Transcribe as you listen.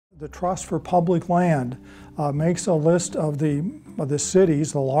The Trust for Public Land makes a list of the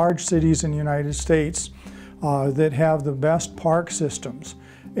cities, the large cities in the United States that have the best park systems.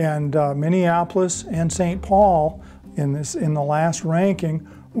 And Minneapolis and St. Paul in the last ranking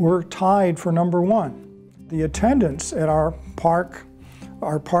were tied for #1. The attendance at our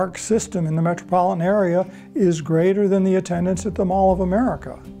park system in the metropolitan area is greater than the attendance at the Mall of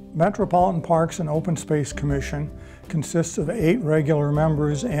America. Metropolitan Parks and Open Space Commission consists of 8 regular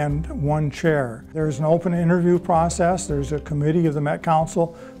members and 1 chair. There's an open interview process. There's a committee of the Met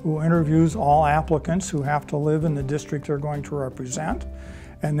Council who interviews all applicants who have to live in the district they're going to represent.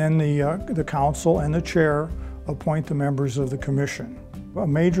 And then the council and the chair appoint the members of the commission. A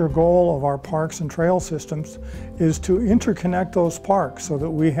major goal of our parks and trail systems is to interconnect those parks so that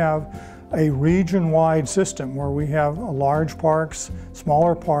we have a region-wide system where we have large parks,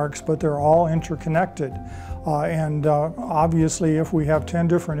 smaller parks, but they're all interconnected. Obviously, if we have 10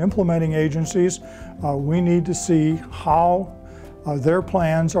 different implementing agencies, we need to see how their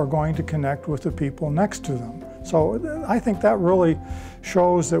plans are going to connect with the people next to them. So I think that really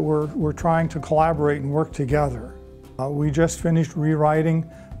shows that we're trying to collaborate and work together. We just finished rewriting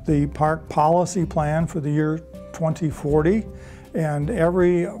the park policy plan for the year 2040, and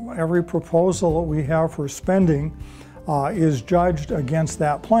every proposal that we have for spending is judged against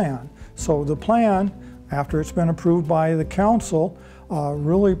that plan. So the plan, after it's been approved by the council,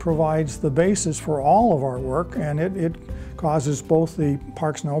 really provides the basis for all of our work, and it causes both the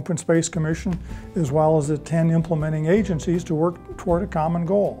Parks and Open Space Commission as well as the 10 implementing agencies to work toward a common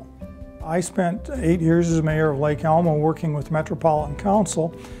goal. I spent 8 years as mayor of Lake Elmo working with Metropolitan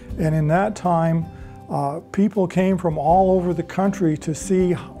Council, and in that time people came from all over the country to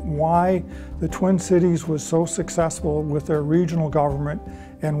see why the Twin Cities was so successful with their regional government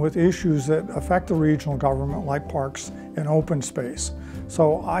and with issues that affect the regional government like parks and open space.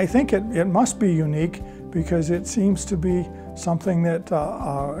 So I think it must be unique because it seems to be something that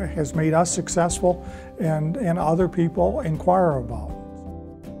has made us successful and other people inquire about.